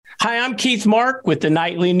Hi, I'm Keith Mark with the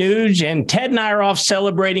Nightly Nuge, and Ted and I are off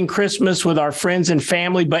celebrating Christmas with our friends and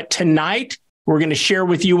family. But tonight, we're going to share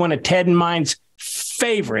with you one of Ted and mine's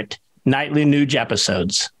favorite Nightly Nuge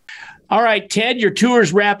episodes. All right, Ted, your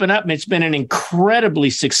tour's wrapping up, and it's been an incredibly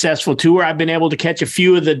successful tour. I've been able to catch a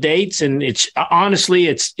few of the dates, and it's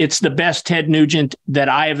the best Ted Nugent that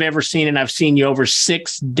I have ever seen, and I've seen you over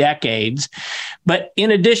 6 decades. But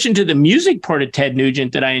in addition to the music part of Ted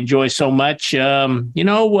Nugent that I enjoy so much,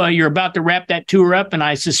 you're about to wrap that tour up, and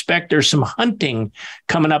I suspect there's some hunting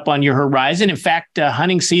coming up on your horizon. In fact,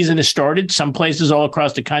 hunting season has started some places all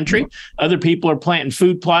across the country. Other people are planting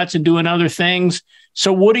food plots and doing other things.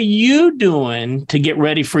 So what are you doing to get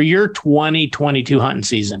ready for your 2022 hunting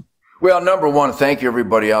season? Well, number one, thank you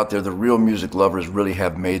everybody out there. The real music lovers really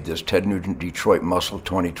have made this Ted Nugent Detroit Muscle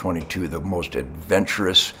 2022 the most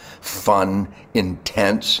adventurous, fun,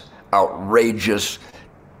 intense, outrageous,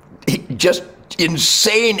 just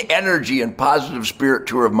insane energy and positive spirit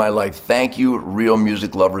tour of my life. Thank you, real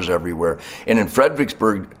music lovers everywhere. And in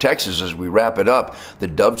Fredericksburg, Texas, as we wrap it up, the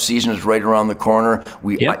dove season is right around the corner.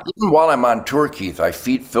 Even while I'm on tour, Keith, I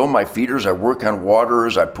fill my feeders, I work on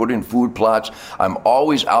waterers, I put in food plots. I'm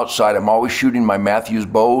always outside. I'm always shooting my Matthews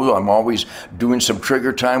bow. I'm always doing some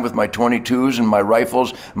trigger time with my 22s and my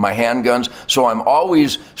rifles, my handguns. So I'm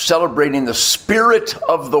always celebrating the spirit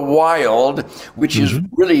of the wild, which is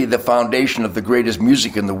really the foundation of the greatest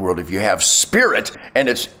music in the world. If you have spirit and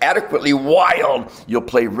it's adequately wild, you'll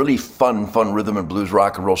play really fun rhythm and blues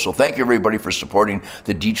rock and roll. So thank you everybody for supporting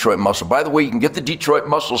the Detroit Muscle. By the way, you can get the Detroit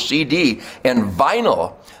Muscle CD and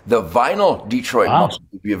vinyl. The vinyl Detroit Muscle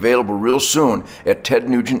will be available real soon at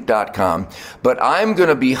tednugent.com. But I'm going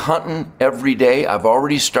to be hunting every day. I've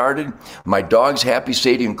already started. My dogs, Happy,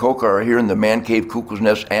 Sadie, and Coca, are here in the Man Cave Cuckoo's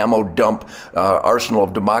Nest Ammo Dump Arsenal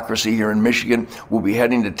of Democracy here in Michigan. We'll be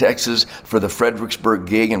heading to Texas for the Fredericksburg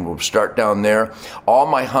gig, and we'll start down there. All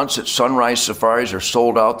my hunts at Sunrise Safaris are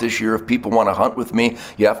sold out this year. If people want to hunt with me,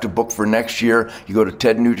 you have to book for next year. You go to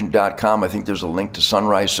tednugent.com. I think there's a link to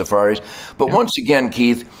Sunrise Safaris. But once again,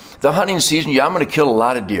 Keith, the hunting season, I'm going to kill a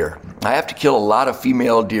lot of deer. I have to kill a lot of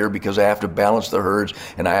female deer because I have to balance the herds,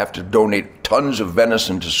 and I have to donate tons of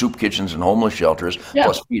venison to soup kitchens and homeless shelters,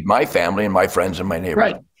 plus feed my family and my friends and my neighbors.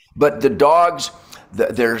 Right. But the dogs,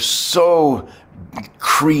 they're so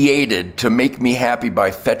created to make me happy by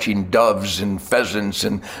fetching doves and pheasants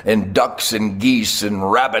and ducks and geese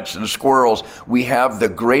and rabbits and squirrels. We have the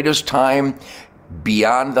greatest time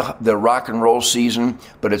beyond the rock and roll season,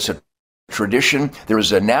 but it's a tradition. There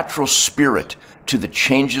is a natural spirit to the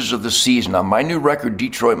changes of the season. On my new record,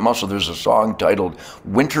 Detroit Muscle, there's a song titled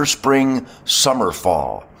Winter, Spring, Summer,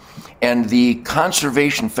 Fall. And the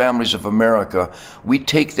conservation families of America, we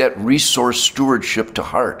take that resource stewardship to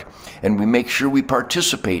heart, and we make sure we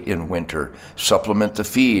participate in winter, supplement the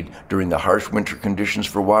feed during the harsh winter conditions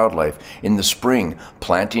for wildlife. In the spring,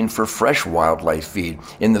 planting for fresh wildlife feed.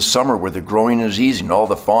 In the summer, where the growing is easy and all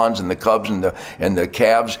the fawns and the cubs and the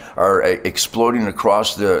calves are exploding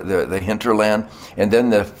across the hinterland. And then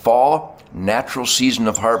the fall, natural season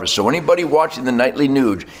of harvest. So anybody watching the Nightly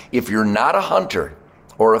Nuge, if you're not a hunter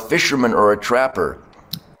or a fisherman or a trapper,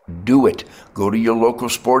 do it. Go to your local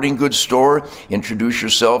sporting goods store, introduce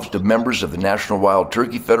yourselves to members of the National Wild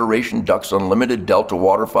Turkey Federation, Ducks Unlimited, Delta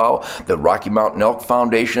Waterfowl, the Rocky Mountain Elk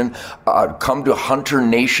Foundation. Come to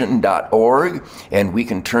hunternation.org, and we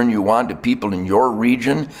can turn you on to people in your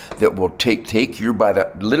region that will take you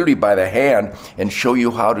literally by the hand and show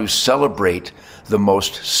you how to celebrate the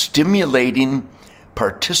most stimulating,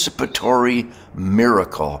 participatory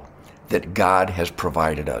miracle that God has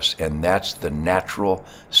provided us, and that's the natural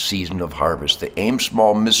season of harvest. The aim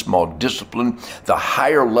small, miss small discipline, the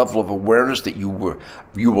higher level of awareness that you will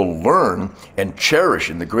learn and cherish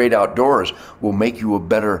in the great outdoors will make you a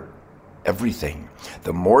better everything.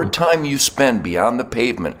 The more time you spend beyond the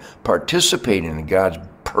pavement participating in God's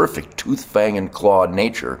perfect tooth, fang, and claw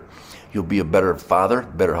nature, you'll be a better father,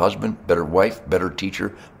 better husband, better wife, better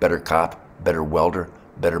teacher, better cop, better welder,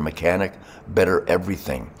 better mechanic, better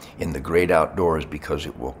everything in the great outdoors, because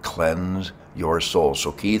it will cleanse your soul.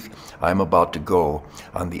 So Keith, I'm about to go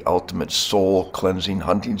on the ultimate soul cleansing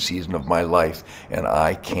hunting season of my life, and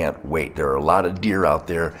I can't wait. There are a lot of deer out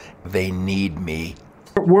there. They need me.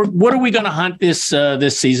 What are we going to hunt this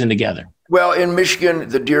season together? Well, in Michigan,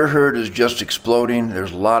 the deer herd is just exploding.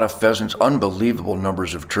 There's a lot of pheasants, unbelievable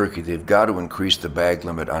numbers of turkey. They've got to increase the bag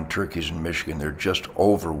limit on turkeys in Michigan. They're just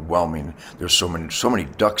overwhelming. There's so many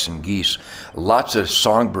ducks and geese. Lots of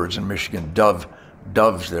songbirds in Michigan, dove,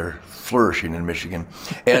 doves. They're flourishing in Michigan.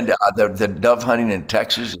 And the dove hunting in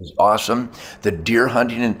Texas is awesome. The deer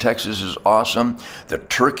hunting in Texas is awesome. The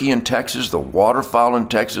turkey in Texas, the waterfowl in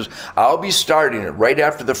Texas. I'll be starting it right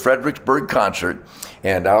after the Fredericksburg concert,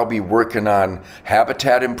 and I'll be working on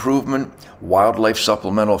habitat improvement, wildlife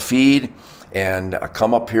supplemental feed, and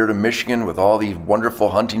come up here to Michigan with all these wonderful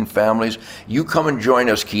hunting families. You come and join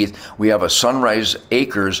us, Keith. We have a Sunrise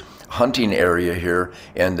Acres hunting area here,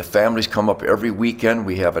 and the families come up every weekend.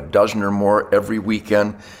 We have a dozen or more every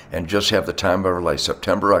weekend, and just have the time of our life.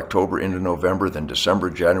 September, October into November, then December,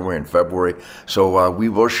 January, and February. So we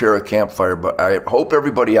will share a campfire, but I hope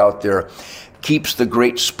everybody out there keeps the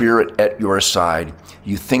great spirit at your side.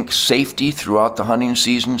 You think safety throughout the hunting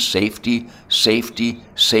season, safety, safety,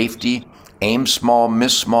 safety. Aim small,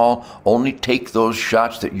 miss small. Only take those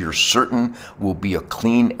shots that you're certain will be a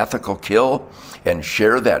clean, ethical kill, and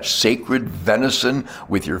share that sacred venison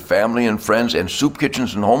with your family and friends, and soup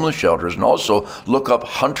kitchens and homeless shelters. And also look up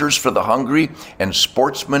Hunters for the Hungry and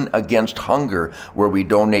Sportsmen Against Hunger, where we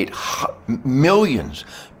donate millions,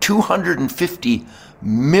 250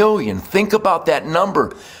 million. Think about that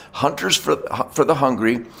number. Hunters for the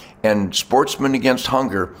Hungry and Sportsmen Against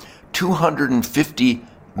Hunger, 250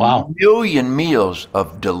 million meals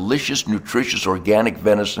of delicious, nutritious, organic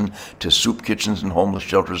venison to soup kitchens and homeless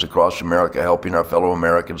shelters across America, helping our fellow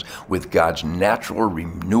Americans with God's natural,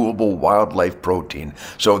 renewable wildlife protein.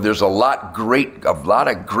 So there's a lot of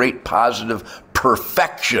great positive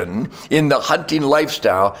perfection in the hunting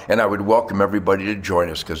lifestyle, and I would welcome everybody to join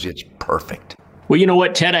us because it's perfect. Well, you know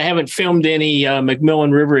what, Ted? I haven't filmed any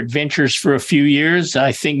McMillan River adventures for a few years.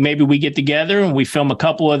 I think maybe we get together and we film a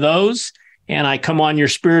couple of those, and I come on your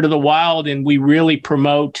Spirit of the Wild, and we really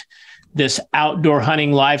promote this outdoor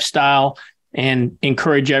hunting lifestyle and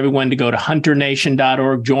encourage everyone to go to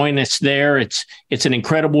hunternation.org. Join us there. It's an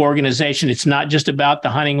incredible organization. It's not just about the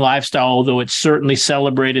hunting lifestyle, although it's certainly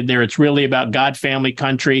celebrated there. It's really about God, family,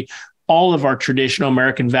 country, all of our traditional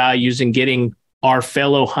American values, and getting our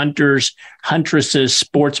fellow hunters, huntresses,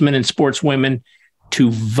 sportsmen, and sportswomen to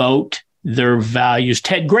vote their values.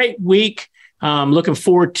 Ted, great week. Looking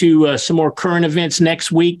forward to some more current events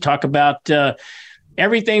next week. Talk about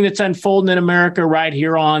everything that's unfolding in America right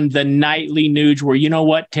here on the Nightly Nuge, where, you know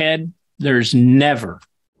what, Ted? There's never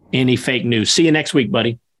any fake news. See you next week,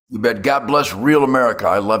 buddy. You bet. God bless real America.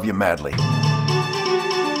 I love you madly.